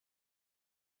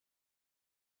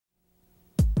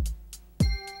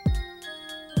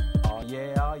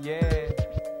yeah, oh yeah.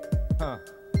 Huh.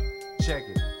 Check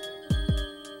it.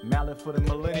 Mallet for the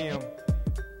Millennium.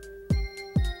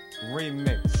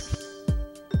 Remix.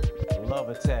 Love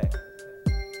Attack.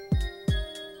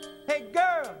 Hey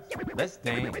girls, let's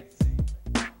dance.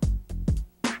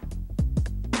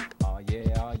 Oh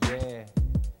yeah, oh yeah.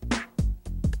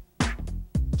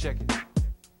 Check it,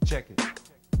 check it.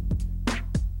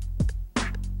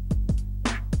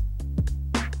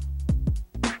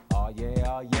 Oh yeah,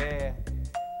 oh yeah.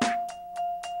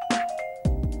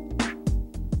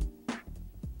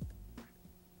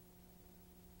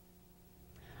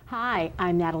 Hi,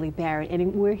 I'm Natalie Barrett,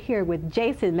 and we're here with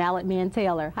Jason Malletman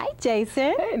Taylor. Hi,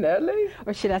 Jason. Hey, Natalie.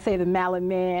 Or should I say the Mallet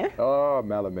Man? Oh,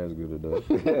 Malletman's good enough.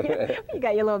 You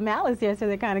got your little mallets here, so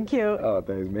they're kind of cute. Oh,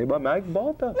 thanks. Made by Mike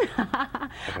Marotto.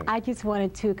 I just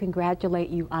wanted to congratulate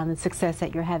you on the success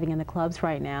that you're having in the clubs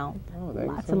right now. Oh, thanks.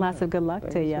 Lots and lots of good luck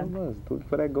to you. Thanks so much. Looking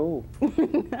for that goal.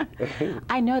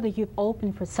 I know that you've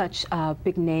opened for such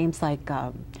big names like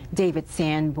David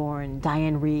Sanborn,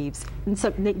 Diane Reeves. And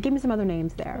so, give me some other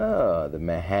names there. The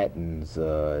Manhattans,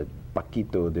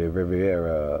 Paquito de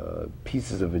Rivera,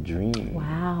 Pieces of a Dream.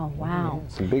 Wow, wow. Yeah,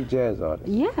 some big jazz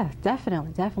artists. Yeah,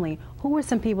 definitely, definitely. Who were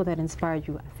some people that inspired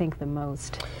you, I think, the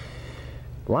most?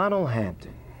 Lionel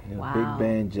Hampton, Wow. big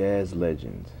band jazz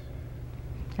legend.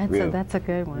 That's a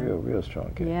good one. Real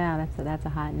strong kid. Yeah, that's a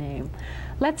hot name.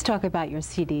 Let's talk about your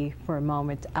CD for a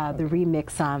moment, the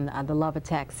remix on the Love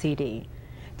Attack CD.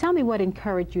 Tell me what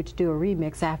encouraged you to do a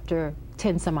remix after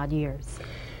 10 some odd years.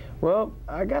 Well,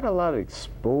 I got a lot of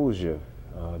exposure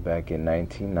back in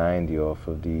 1990 off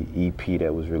of the EP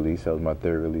that was released. That was my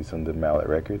third release under Mallet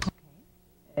Records. Okay.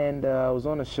 And I was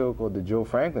on a show called The Joe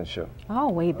Franklin Show. Oh,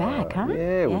 way back, huh?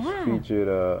 Yeah, it was featured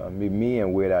me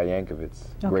and Weird Al Yankovic.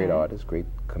 Great artist, great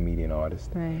comedian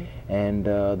artist. Right. And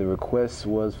the request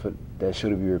was for that show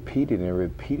to be repeated and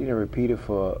repeated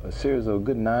for a series of a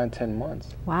good 9-10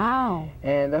 months. Wow.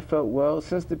 And I felt, well,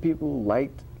 since the people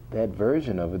liked that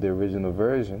version of it, the original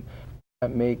version,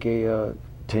 I'd make a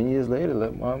 10 years later,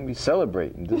 why don't we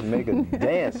celebrate and just make a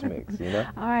dance mix, you know?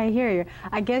 All right, I hear you.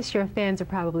 I guess your fans are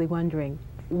probably wondering,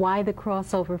 why the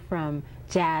crossover from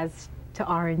jazz to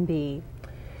R&B?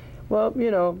 Well,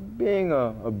 you know, being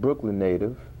a Brooklyn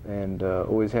native and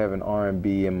always having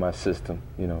R&B in my system,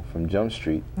 you know, from Jump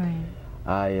Street,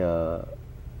 right.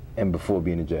 And before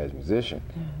being a jazz musician,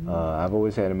 I've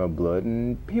always had it in my blood,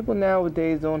 and people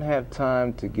nowadays don't have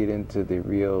time to get into the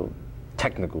real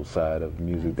technical side of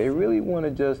music. They really want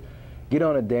to just get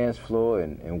on a dance floor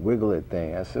and wiggle that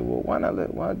thing. I said, well,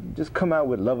 why just come out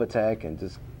with Love Attack and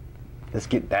just let's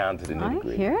get down to the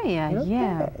nitty-gritty. I hear you, know?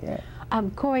 yeah.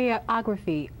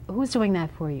 Choreography, who's doing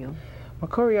that for you? My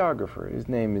choreographer, his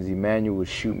name is Emmanuel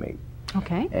Shoemate.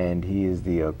 Okay. And he is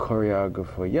the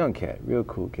choreographer, young cat, real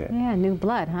cool cat. Yeah, new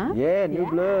blood, huh? Yeah, new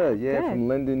blood, yeah, good. from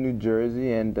Linden, New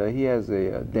Jersey, and he has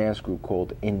a dance group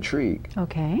called Intrigue.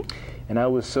 Okay. And I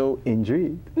was so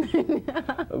intrigued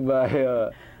by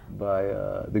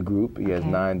the group. He has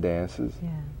 9 dancers.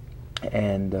 Yeah.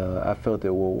 And I felt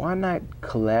that, well, why not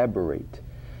collaborate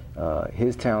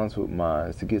his talents with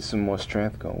mine to get some more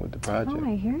strength going with the project? Oh,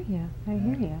 I hear you, I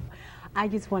hear you. I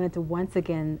just wanted to once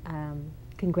again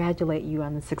congratulate you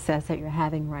on the success that you're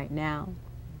having right now.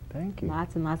 Thank you.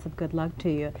 Lots and lots of good luck to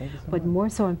you. Thank you so but much. More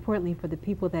so importantly, for the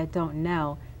people that don't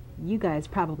know, you guys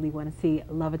probably want to see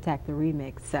Love Attack the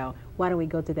remix. So why don't we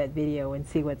go to that video and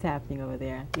see what's happening over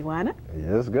there? You wanna?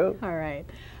 Yeah, let's go. All right.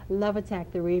 Love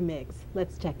Attack the remix.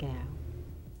 Let's check it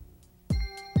out.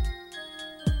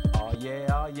 Oh yeah,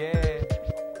 oh yeah.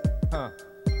 Huh.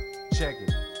 Check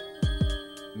it.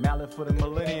 Mallet for the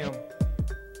Millennium.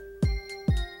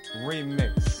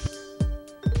 Remix.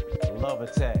 Love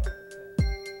Attack.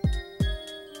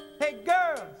 Hey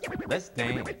girls, let's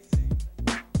dance.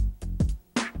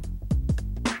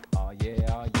 Oh yeah,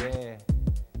 oh yeah.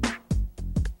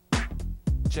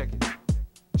 Check it,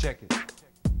 check it.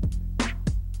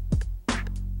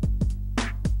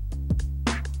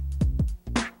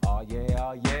 Oh yeah,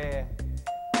 oh yeah.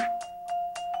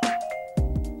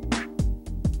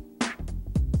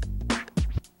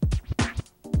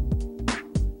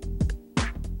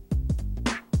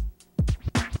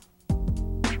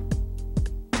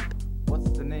 What's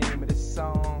the name of this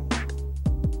song?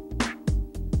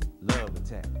 Love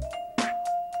Attack.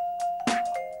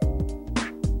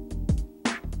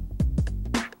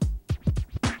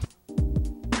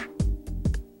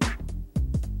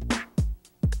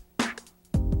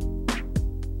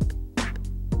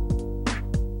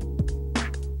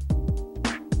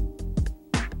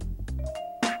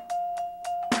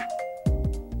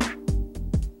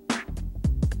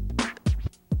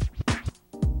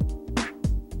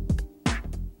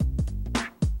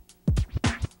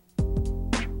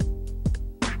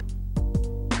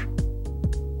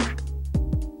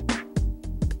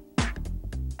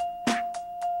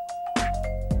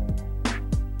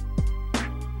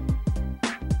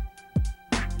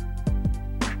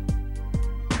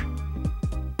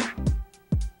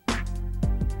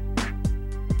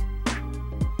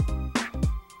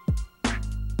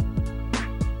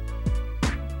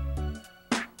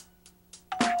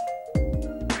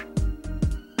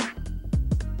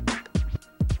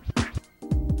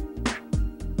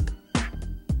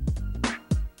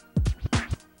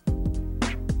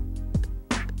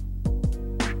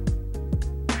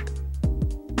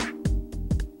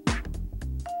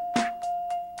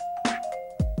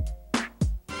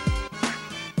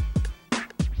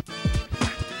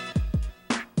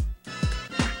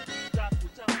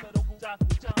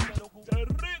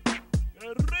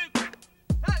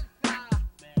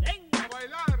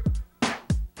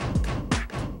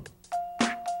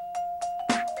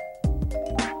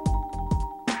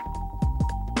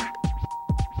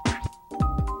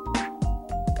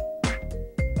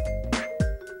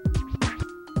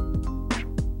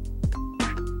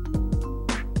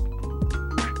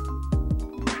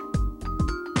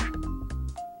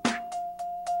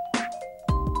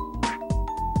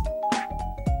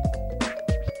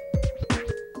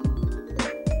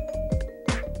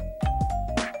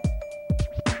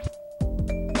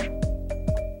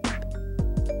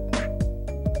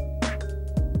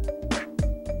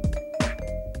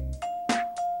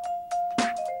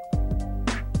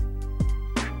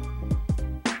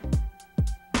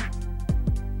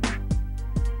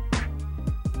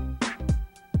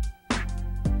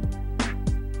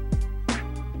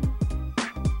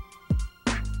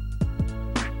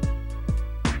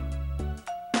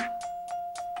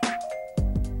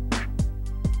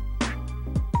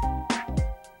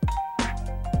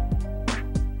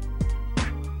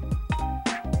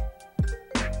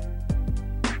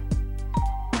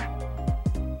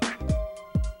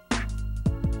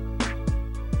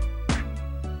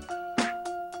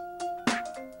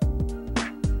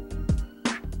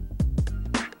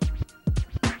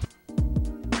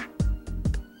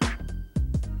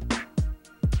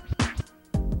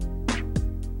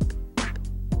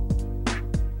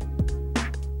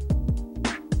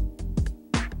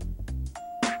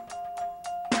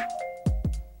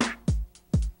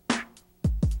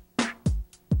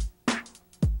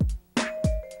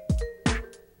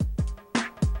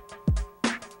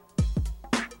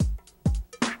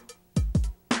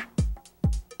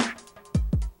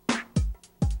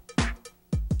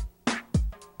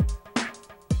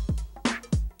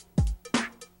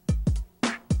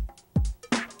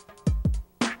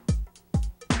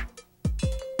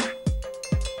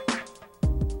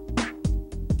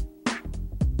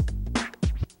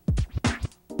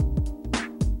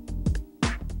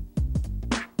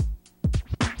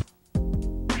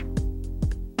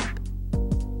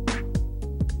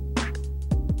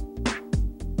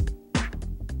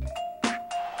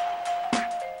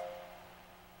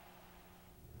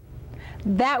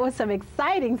 That was some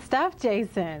exciting stuff,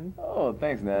 Jason. Oh,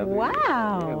 thanks, Natalie. Wow.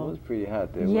 Yeah, it was pretty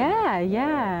hot there. Yeah,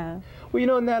 yeah. Well, you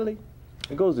know, Natalie,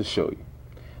 it goes to show you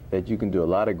that you can do a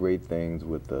lot of great things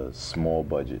with a small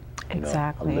budget.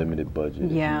 Exactly. A limited budget.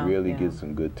 Yeah. If you really get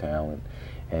some good talent.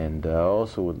 And I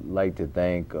also would like to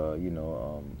thank,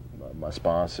 my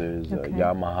sponsors,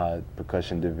 Yamaha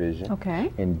Percussion Division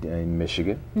in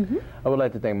Michigan. I would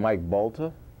like to thank Mike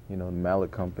Marotto, the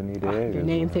Mallet company there. Your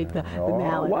namesake, the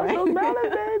Mallet, watch right? those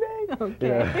Mallet, baby!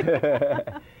 Okay.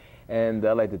 And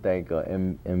I'd like to thank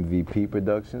MVP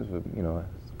Productions for,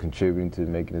 contributing to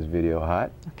making this video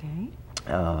hot. Okay.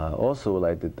 Also would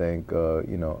like to thank,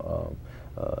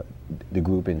 the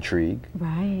group Intrigue.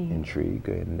 Right. Intrigue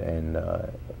and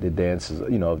the dancers,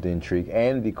 of the Intrigue,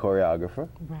 and the choreographer.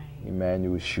 Right.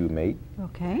 Emmanuel Shoemate.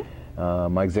 Okay.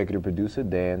 My executive producer,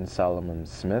 Dan Solomon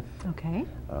Smith. Okay.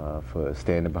 For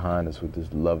standing behind us with this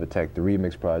Love Attack, the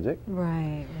remix project.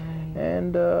 Right, right.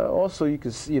 And also you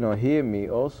can, hear me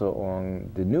also on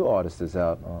the new artist that's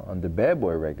out on the Bad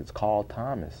Boy Records, Carl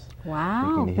Thomas.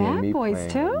 Wow, Bad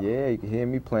Boys too? Yeah, you can hear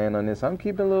me playing on this. I'm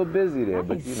keeping a little busy there,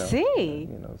 but see.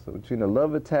 So between the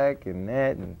Love Attack and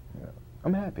that, and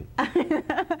I'm happy.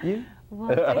 You?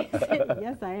 Well, Jason,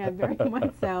 yes, I am very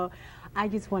much so. I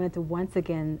just wanted to once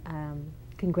again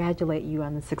congratulate you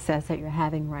on the success that you're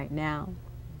having right now.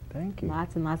 Thank you.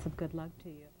 Lots and lots of good luck to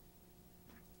you.